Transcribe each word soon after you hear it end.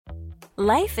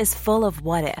Life is full of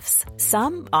what-ifs.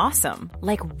 Some awesome,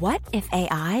 like what if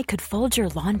AI could fold your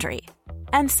laundry?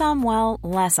 And some, well,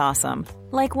 less awesome,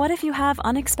 like what if you have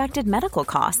unexpected medical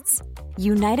costs?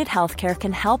 United Healthcare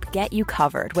can help get you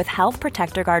covered with Health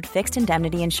Protector Guard fixed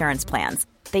indemnity insurance plans.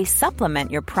 They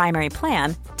supplement your primary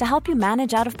plan to help you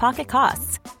manage out-of-pocket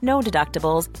costs. No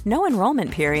deductibles, no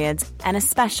enrollment periods, and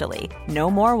especially no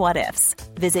more what-ifs.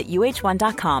 Visit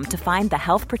uh1.com to find the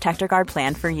Health Protector Guard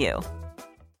plan for you.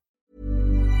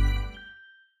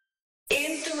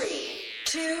 In 3,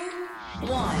 2,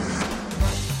 1.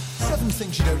 7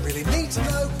 things you don't really need to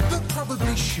know, but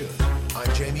probably should.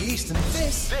 I'm Jamie East, and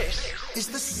this is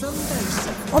the Sunday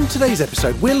 7. On today's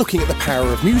episode, we're looking at the power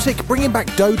of music, bringing back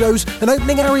dodos, and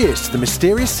opening our ears to the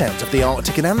mysterious sounds of the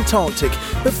Arctic and Antarctic.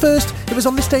 But first, it was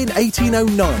on this day in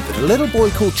 1809 that a little boy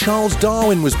called Charles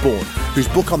Darwin was born, whose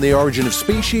book on the origin of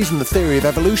species and the theory of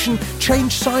evolution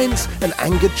changed science and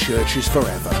angered churches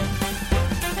forever.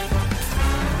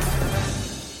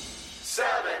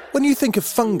 When you think of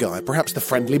fungi, perhaps the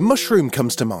friendly mushroom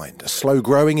comes to mind, a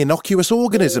slow-growing, innocuous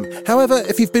organism. However,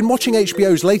 if you've been watching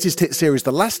HBO's latest hit series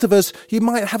The Last of Us, you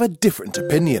might have a different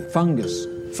opinion. Fungus.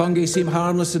 Fungi seem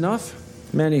harmless enough.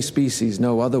 Many species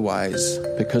know otherwise,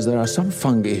 because there are some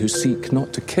fungi who seek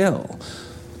not to kill,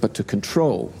 but to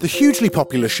control. The hugely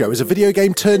popular show is a video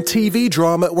game turned TV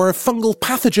drama where a fungal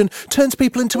pathogen turns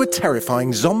people into a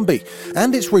terrifying zombie.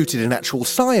 And it's rooted in actual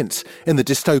science. In the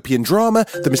dystopian drama,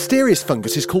 the mysterious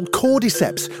fungus is called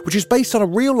cordyceps, which is based on a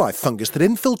real-life fungus that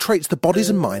infiltrates the bodies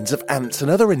and minds of ants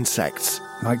and other insects.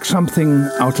 Like something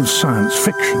out of science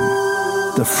fiction,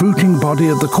 the fruiting body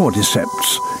of the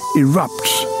cordyceps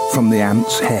erupts from the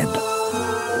ant's head.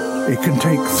 It can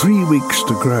take 3 weeks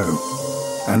to grow.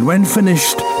 And when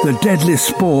finished, the deadly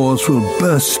spores will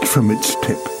burst from its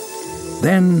tip.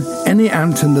 Then, any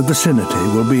ant in the vicinity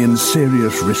will be in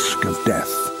serious risk of death.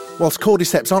 Whilst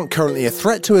cordyceps aren't currently a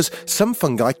threat to us, some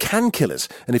fungi can kill us.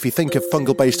 And if you think of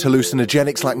fungal-based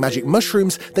hallucinogenics like magic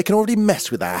mushrooms, they can already mess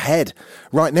with our head.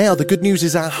 Right now, the good news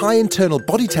is our high internal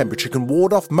body temperature can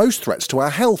ward off most threats to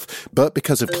our health. But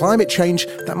because of climate change,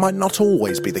 that might not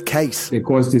always be the case. They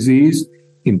cause disease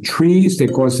in trees, they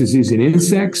cause disease in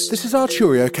insects. This is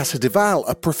Arturo Casadevall,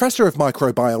 a professor of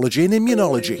microbiology and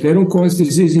immunology. They don't cause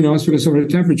disease in us because of the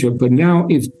temperature, but now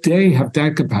if they have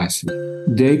that capacity,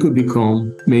 they could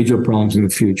become major problems in the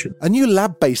future. A new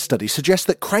lab-based study suggests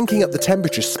that cranking up the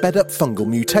temperature sped up fungal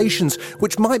mutations,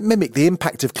 which might mimic the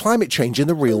impact of climate change in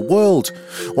the real world.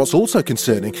 What's also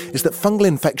concerning is that fungal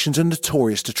infections are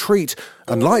notorious to treat.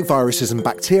 Unlike viruses and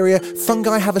bacteria,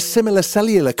 fungi have a similar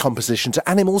cellular composition to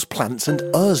animals, plants and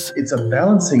us. It's a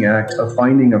balancing act of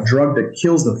finding a drug that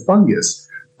kills the fungus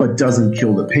but doesn't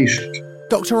kill the patient.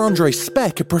 Dr. Andrei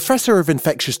Speck, a professor of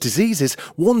infectious diseases,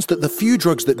 warns that the few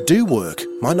drugs that do work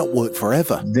might not work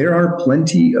forever. There are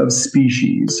plenty of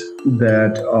species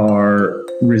that are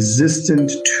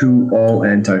resistant to all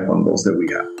antifungals that we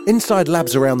have. Inside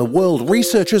labs around the world,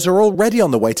 researchers are already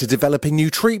on the way to developing new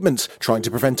treatments, trying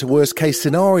to prevent a worst-case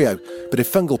scenario. But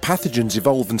if fungal pathogens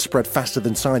evolve and spread faster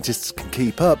than scientists can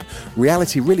keep up,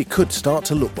 reality really could start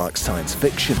to look like science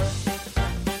fiction.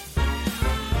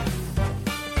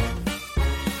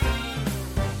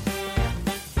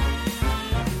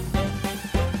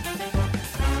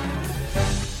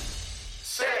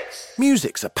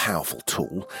 Music's a powerful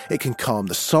tool. It can calm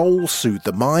the soul, soothe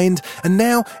the mind, and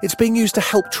now it's being used to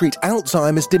help treat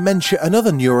Alzheimer's, dementia, and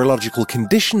other neurological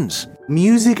conditions.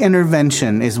 Music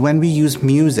intervention is when we use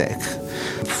music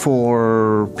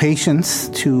for patients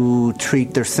to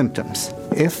treat their symptoms.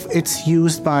 If it's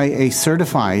used by a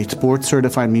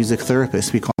board-certified music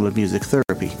therapist, we call it music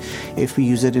therapy. If we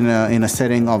use it in a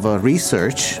setting of a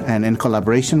research and in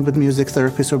collaboration with music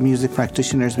therapists or music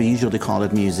practitioners, we usually call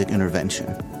it music intervention.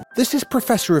 This is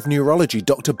Professor of Neurology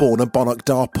Dr. Borna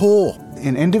Bonock-Darpour.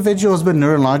 In individuals with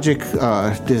neurologic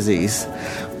disease,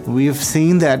 we've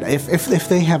seen that if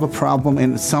they have a problem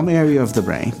in some area of the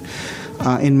brain,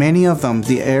 in many of them,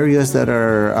 the areas that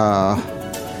are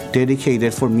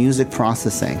dedicated for music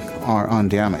processing are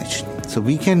undamaged. So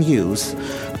we can use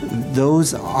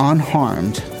those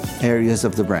unharmed areas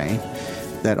of the brain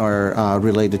that are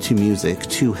related to music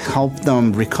to help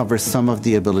them recover some of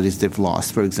the abilities they've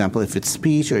lost. For example, if it's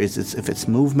speech or if it's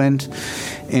movement.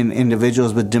 In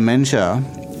individuals with dementia,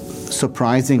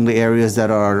 surprisingly, areas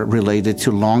that are related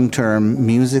to long-term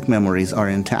music memories are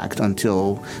intact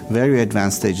until very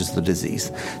advanced stages of the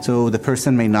disease. So the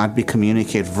person may not be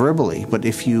communicated verbally, but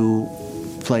if you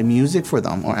play music for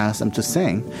them or ask them to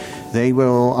sing, they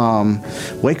will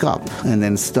wake up and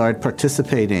then start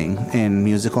participating in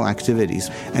musical activities.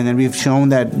 And then we've shown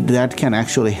that that can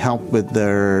actually help with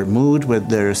their mood, with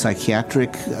their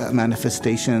psychiatric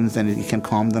manifestations, and it can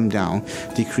calm them down,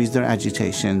 decrease their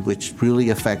agitation, which really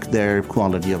affect their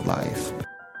quality of life.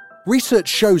 Research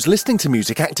shows listening to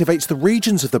music activates the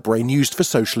regions of the brain used for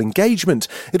social engagement.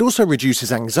 It also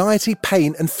reduces anxiety,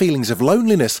 pain, and feelings of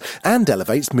loneliness, and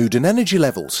elevates mood and energy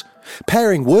levels.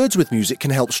 Pairing words with music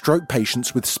can help stroke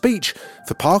patients with speech.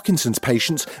 For Parkinson's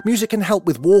patients, music can help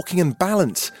with walking and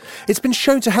balance. It's been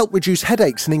shown to help reduce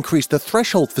headaches and increase the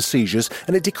threshold for seizures,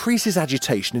 and it decreases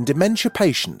agitation in dementia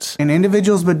patients. In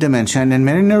individuals with dementia and in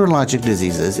many neurologic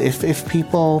diseases, if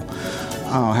people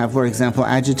have, for example,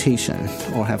 agitation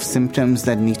or have symptoms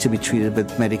that need to be treated with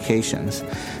medications,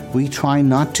 we try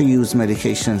not to use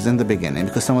medications in the beginning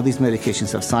because some of these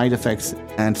medications have side effects.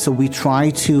 And so we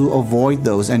try to avoid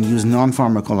those and use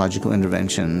non-pharmacological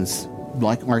interventions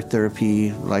like art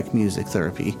therapy, like music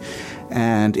therapy.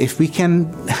 And if we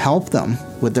can help them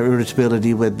with their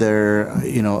irritability, with their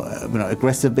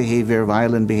aggressive behavior,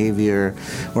 violent behavior,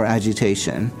 or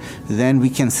agitation, then we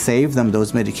can save them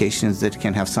those medications that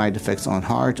can have side effects on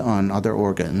heart, on other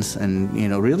organs, and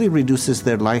really reduces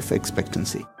their life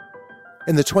expectancy.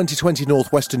 In the 2020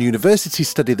 Northwestern University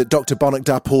study that Dr. Bonak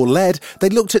Dapur led, they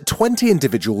looked at 20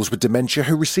 individuals with dementia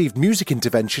who received music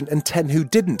intervention and 10 who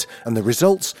didn't, and the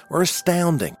results were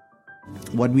astounding.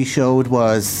 What we showed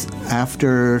was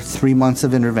after 3 months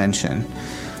of intervention,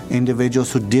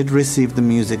 individuals who did receive the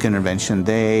music intervention,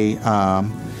 they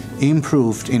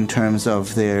improved in terms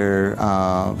of their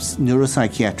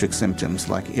neuropsychiatric symptoms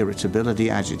like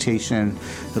irritability, agitation,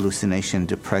 hallucination,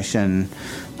 depression,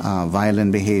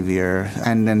 violent behavior.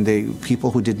 And then the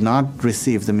people who did not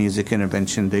receive the music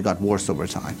intervention, they got worse over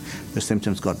time. Their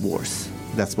symptoms got worse.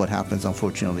 That's what happens,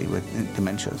 unfortunately, with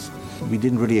dementias. We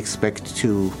didn't really expect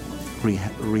to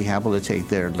rehabilitate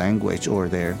their language or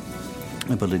their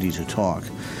ability to talk.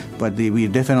 But we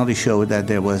definitely showed that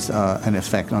there was an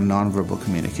effect on nonverbal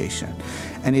communication.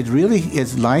 And it really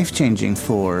is life-changing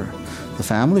for the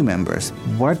family members.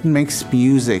 What makes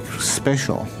music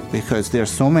special? Because there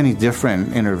are so many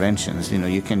different interventions.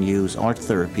 You can use art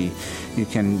therapy, you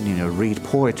can read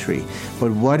poetry.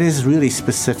 But what is really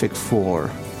specific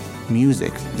for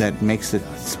music that makes it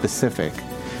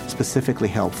specifically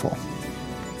helpful?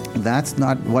 That's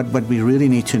not what we really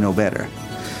need to know better.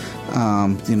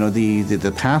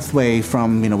 The pathway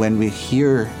from when we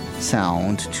hear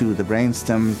sound to the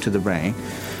brainstem to the brain,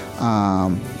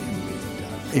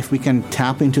 if we can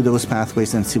tap into those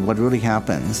pathways and see what really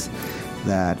happens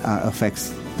that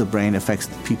affects the brain, affects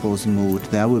people's mood,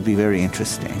 that would be very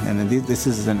interesting. And this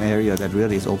is an area that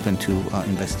really is open to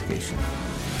investigation.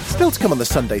 Still to come on the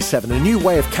Sunday 7, a new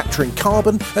way of capturing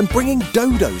carbon and bringing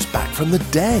dodos back from the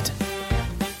dead.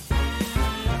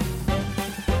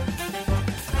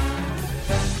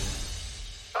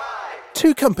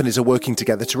 Two companies are working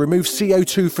together to remove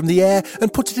CO2 from the air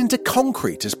and put it into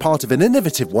concrete as part of an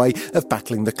innovative way of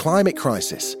battling the climate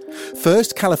crisis.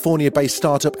 First, California-based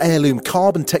startup Heirloom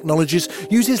Carbon Technologies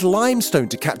uses limestone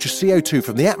to capture CO2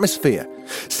 from the atmosphere.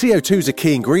 CO2 is a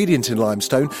key ingredient in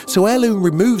limestone, so Heirloom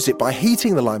removes it by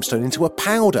heating the limestone into a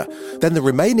powder. Then the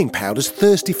remaining powder's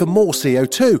thirsty for more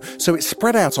CO2, so it's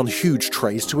spread out on huge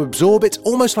trays to absorb it,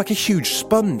 almost like a huge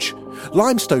sponge.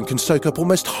 Limestone can soak up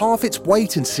almost half its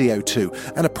weight in CO2,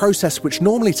 and a process which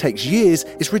normally takes years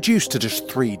is reduced to just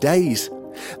 3 days.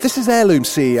 This is Heirloom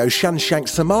CEO Shanshank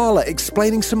Samala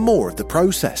explaining some more of the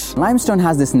process. Limestone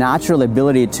has this natural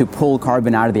ability to pull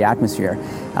carbon out of the atmosphere.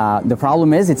 The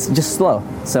problem is it's just slow.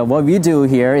 So what we do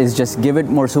here is just give it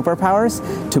more superpowers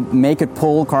to make it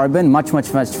pull carbon much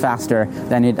faster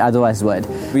than it otherwise would.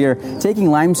 We are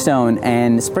taking limestone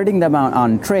and spreading them out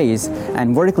on trays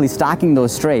and vertically stacking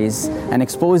those trays and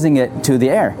exposing it to the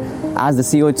air. As the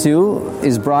CO2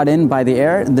 is brought in by the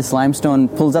air, this limestone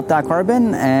pulls up that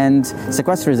carbon and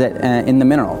sequesters it in the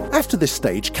mineral. After this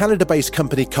stage, Canada-based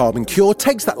company Carbon Cure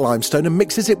takes that limestone and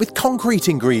mixes it with concrete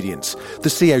ingredients. The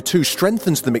CO2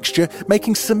 strengthens the mixture,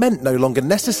 making cement no longer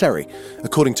necessary.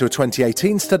 According to a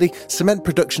 2018 study, cement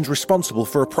production is responsible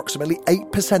for approximately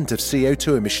 8% of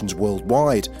CO2 emissions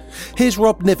worldwide. Here's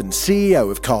Rob Niven,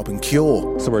 CEO of Carbon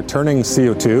Cure. So we're turning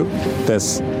CO2,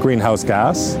 this greenhouse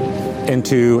gas,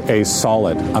 into a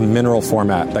solid, a mineral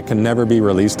format that can never be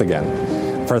released again.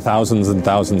 for thousands and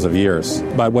thousands of years.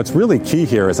 But what's really key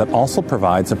here is it also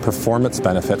provides a performance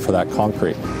benefit for that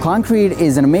concrete. Concrete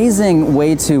is an amazing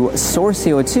way to store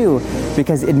CO2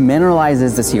 because it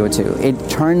mineralizes the CO2. It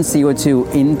turns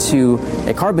CO2 into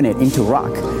a carbonate, into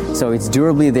rock. So it's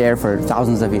durably there for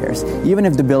thousands of years, even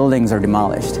if the buildings are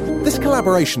demolished. This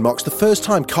collaboration marks the first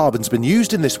time carbon's been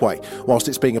used in this way. Whilst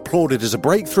it's being applauded as a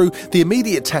breakthrough, the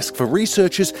immediate task for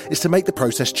researchers is to make the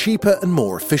process cheaper and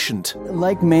more efficient.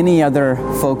 Like many other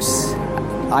folks,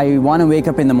 I want to wake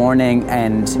up in the morning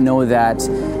and know that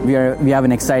we have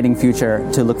an exciting future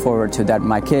to look forward to, that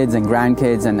my kids and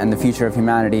grandkids and the future of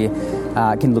humanity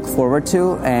can look forward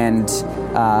to. And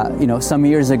some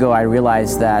years ago I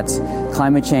realized that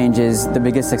climate change is the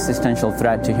biggest existential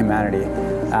threat to humanity.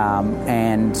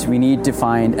 And we need to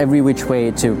find every which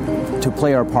way to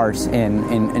play our parts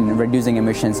in reducing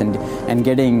emissions and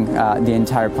getting the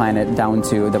entire planet down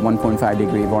to the 1.5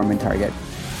 degree warming target.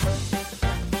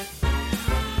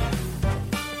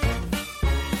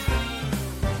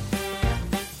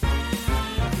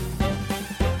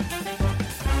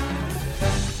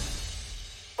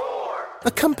 A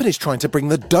company's trying to bring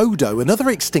the dodo and other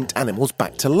extinct animals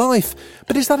back to life.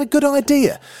 But is that a good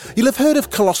idea? You'll have heard of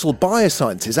Colossal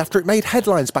Biosciences after it made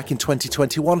headlines back in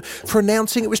 2021 for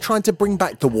announcing it was trying to bring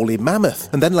back the woolly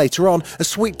mammoth. And then later on, a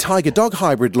sweet tiger-dog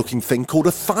hybrid-looking thing called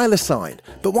a thylacine.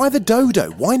 But why the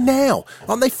dodo? Why now?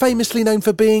 Aren't they famously known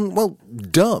for being, well,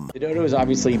 dumb? The dodo is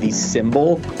obviously the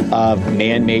symbol of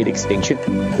man-made extinction.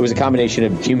 It was a combination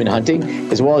of human hunting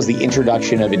as well as the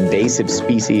introduction of invasive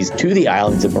species to the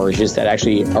islands of Mauritius that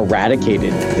actually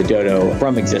eradicated the dodo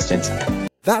from existence.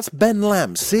 That's Ben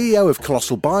Lamb, CEO of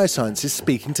Colossal Biosciences,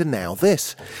 speaking to Now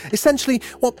This. Essentially,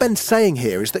 what Ben's saying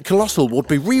here is that Colossal would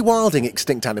be rewilding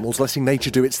extinct animals, letting nature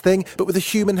do its thing, but with a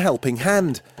human helping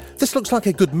hand. This looks like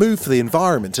a good move for the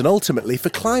environment and ultimately for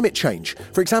climate change.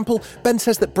 For example, Ben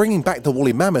says that bringing back the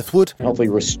woolly mammoth would hopefully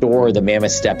restore the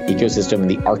mammoth steppe ecosystem in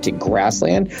the Arctic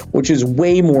grassland, which is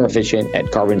way more efficient at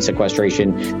carbon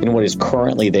sequestration than what is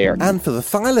currently there. And for the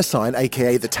thylacine,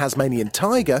 aka the Tasmanian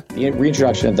tiger, the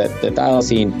reintroduction of the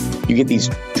thylacine, you get these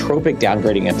tropic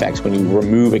downgrading effects when you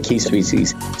remove a key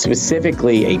species,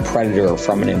 specifically a predator,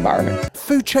 from an environment.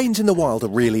 Food chains in the wild are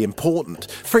really important.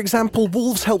 For example,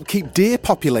 wolves help keep deer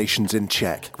populations in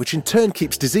check, which in turn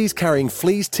keeps disease-carrying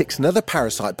fleas, ticks and other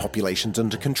parasite populations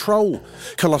under control.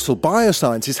 Colossal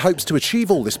Biosciences hopes to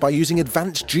achieve all this by using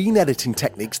advanced gene editing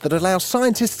techniques that allow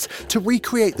scientists to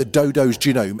recreate the dodo's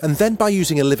genome and then by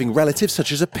using a living relative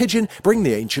such as a pigeon, bring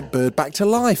the ancient bird back to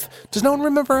life. Does no one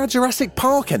remember how Jurassic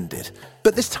Park ended?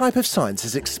 But this type of science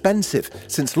is expensive.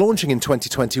 Since launching in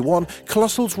 2021,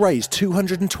 Colossal's raised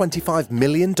 $225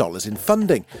 million in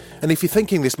funding. And if you're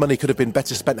thinking this money could have been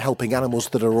better spent helping animals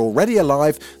that are already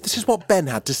alive, this is what Ben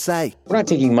had to say. We're not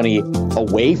taking money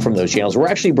away from those channels. We're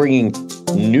actually bringing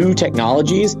new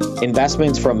technologies,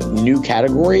 investments from new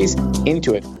categories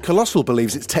into it. Colossal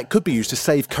believes its tech could be used to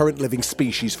save current living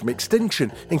species from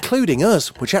extinction, including us,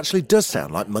 which actually does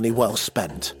sound like money well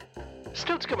spent.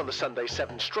 Still to come on the Sunday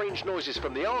 7, strange noises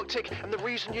from the Arctic and the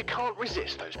reason you can't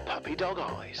resist those puppy dog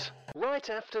eyes. Right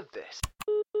after this.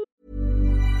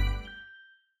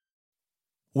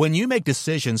 When you make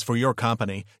decisions for your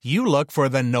company, you look for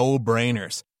the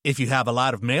no-brainers. If you have a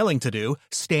lot of mailing to do,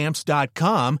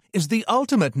 Stamps.com is the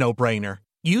ultimate no-brainer.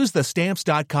 Use the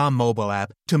Stamps.com mobile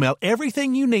app to mail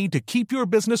everything you need to keep your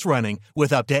business running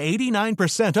with up to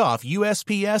 89% off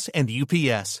USPS and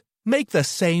UPS. Make the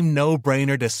same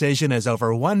no-brainer decision as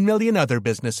over 1 million other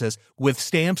businesses with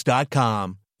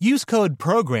Stamps.com. Use code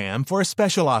PROGRAM for a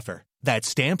special offer. That's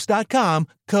Stamps.com,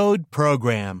 code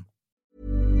PROGRAM.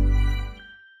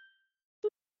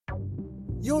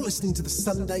 You're listening to the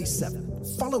Sunday 7.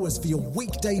 Follow us for your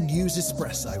weekday news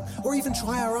espresso, or even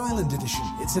try our Island edition.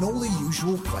 It's in all the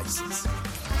usual places.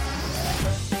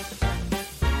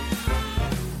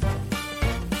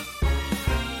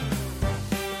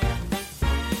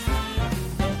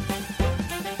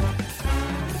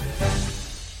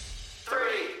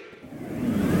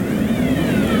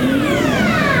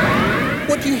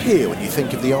 What do you hear when you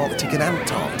think of the Arctic and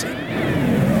Antarctic?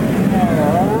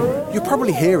 You're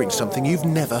probably hearing something you've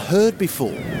never heard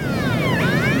before.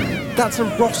 That's a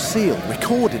Ross seal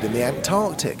recorded in the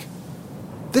Antarctic.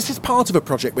 This is part of a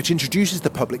project which introduces the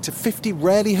public to 50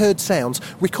 rarely heard sounds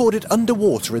recorded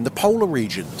underwater in the polar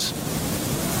regions.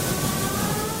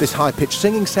 This high-pitched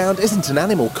singing sound isn't an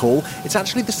animal call, it's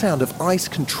actually the sound of ice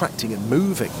contracting and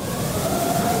moving.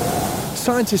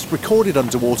 Scientists recorded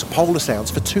underwater polar sounds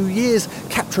for 2 years,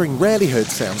 capturing rarely heard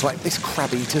sounds like this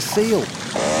crab-eater seal.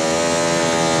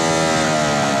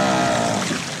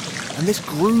 And this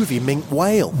groovy minke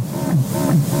whale.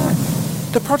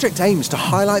 The project aims to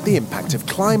highlight the impact of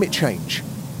climate change.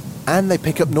 And they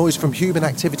pick up noise from human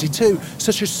activity too,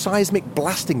 such as seismic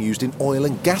blasting used in oil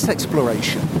and gas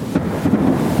exploration.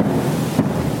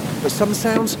 But some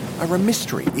sounds are a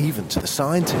mystery even to the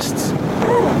scientists.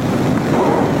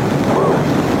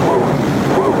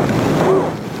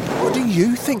 What do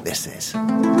you think this is?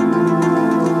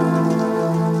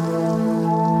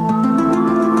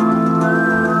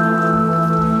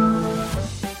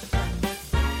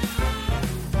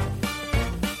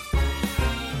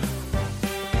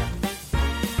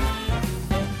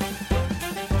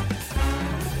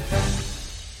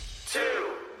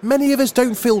 Many of us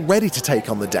don't feel ready to take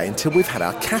on the day until we've had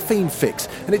our caffeine fix,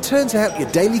 and it turns out your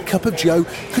daily cup of joe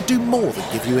could do more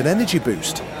than give you an energy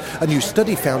boost. A new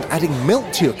study found adding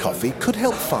milk to your coffee could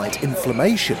help fight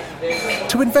inflammation.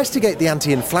 To investigate the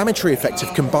anti-inflammatory effect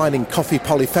of combining coffee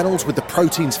polyphenols with the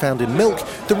proteins found in milk,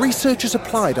 the researchers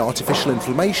applied artificial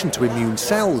inflammation to immune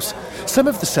cells. Some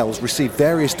of the cells received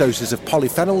various doses of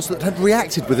polyphenols that had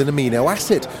reacted with an amino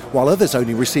acid, while others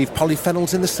only received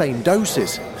polyphenols in the same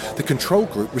doses. The control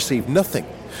group received nothing.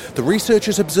 The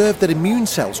researchers observed that immune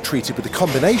cells treated with a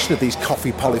combination of these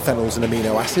coffee polyphenols and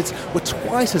amino acids were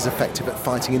twice as effective at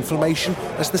fighting inflammation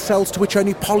as the cells to which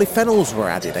only polyphenols were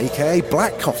added, aka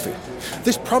black coffee.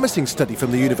 This promising study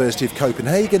from the University of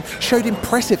Copenhagen showed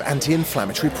impressive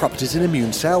anti-inflammatory properties in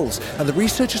immune cells, and the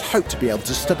researchers hope to be able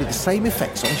to study the same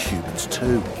effects on humans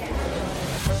too.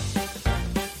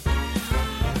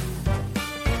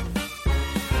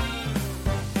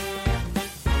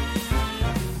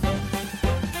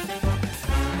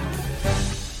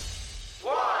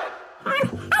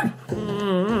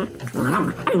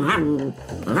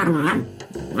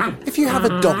 If you have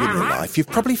a dog in your life, you've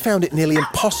probably found it nearly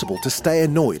impossible to stay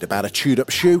annoyed about a chewed-up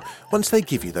shoe once they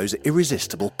give you those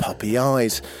irresistible puppy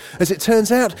eyes. As it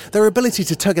turns out, their ability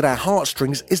to tug at our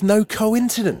heartstrings is no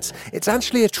coincidence. It's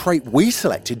actually a trait we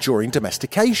selected during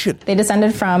domestication. They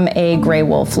descended from a grey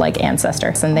wolf-like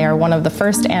ancestor, and they are one of the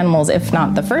first animals, if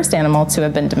not the first animal, to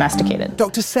have been domesticated.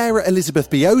 Dr. Sarah Elizabeth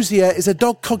Biosier is a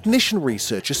dog cognition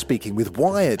researcher speaking with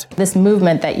Wired. This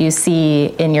movement that you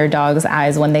see in your dog's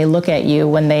eyes when they look at you,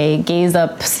 when they gaze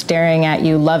up, staring at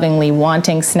you lovingly,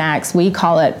 wanting snacks, we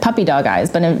call it puppy dog eyes.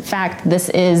 But in fact, this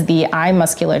is the eye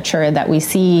musculature that we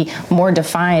see more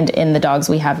defined in the dogs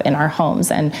we have in our homes.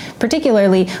 And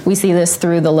particularly, we see this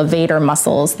through the levator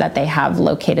muscles that they have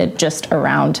located just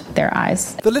around their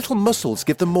eyes. The little muscles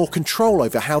give them more control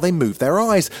over how they move their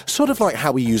eyes, sort of like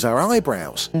how we use our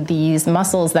eyebrows. These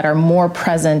muscles that are more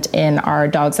present in our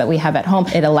dogs that we have at home,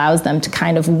 it allows them to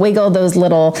kind of wiggle those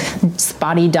little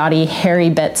spotty, dotty,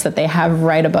 hairy bits that they have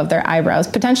right above their eyebrows,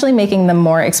 potentially making them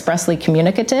more expressly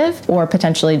communicative or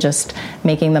potentially just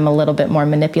making them a little bit more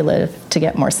manipulative to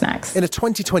get more snacks. In a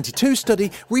 2022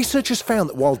 study, researchers found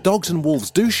that while dogs and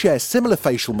wolves do share similar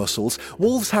facial muscles,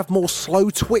 wolves have more slow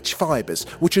twitch fibres,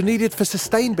 which are needed for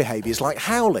sustained behaviours like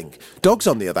howling. Dogs,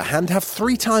 on the other hand, have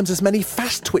 3 times as many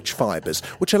fast twitch fibres,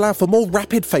 which allow for more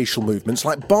rapid facial movements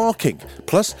like barking.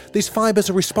 Plus, these fibres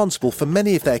are responsible for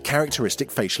many of their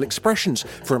characteristic facial expressions,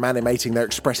 from animating their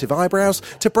expressive eyebrows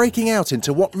to breaking out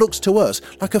into what looks to us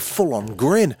like a full-on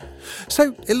grin.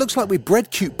 So it looks like we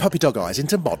bred cute puppy dog eyes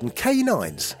into modern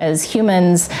canines. As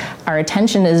humans, our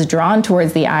attention is drawn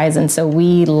towards the eyes, and so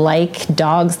we like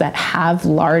dogs that have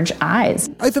large eyes.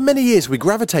 Over many years, we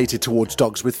gravitated towards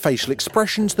dogs with facial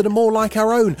expressions that are more like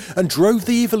our own and drove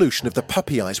the evolution of the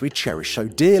puppy eyes we cherish so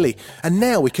dearly. And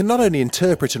now we can not only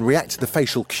interpret and react to the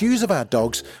facial cues of our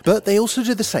dogs, but they also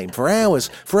do the same for ours,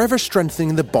 forever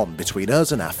strengthening the bond between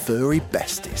us and our furry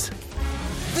besties.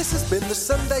 This has been the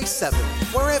Sunday 7.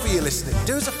 Wherever you're listening,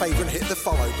 do us a favour and hit the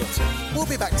follow button. We'll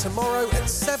be back tomorrow at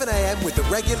 7 a.m. with the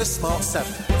regular Smart 7.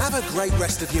 Have a great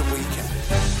rest of your weekend.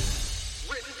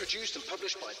 Written, produced and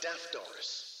published by Daft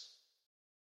Doris.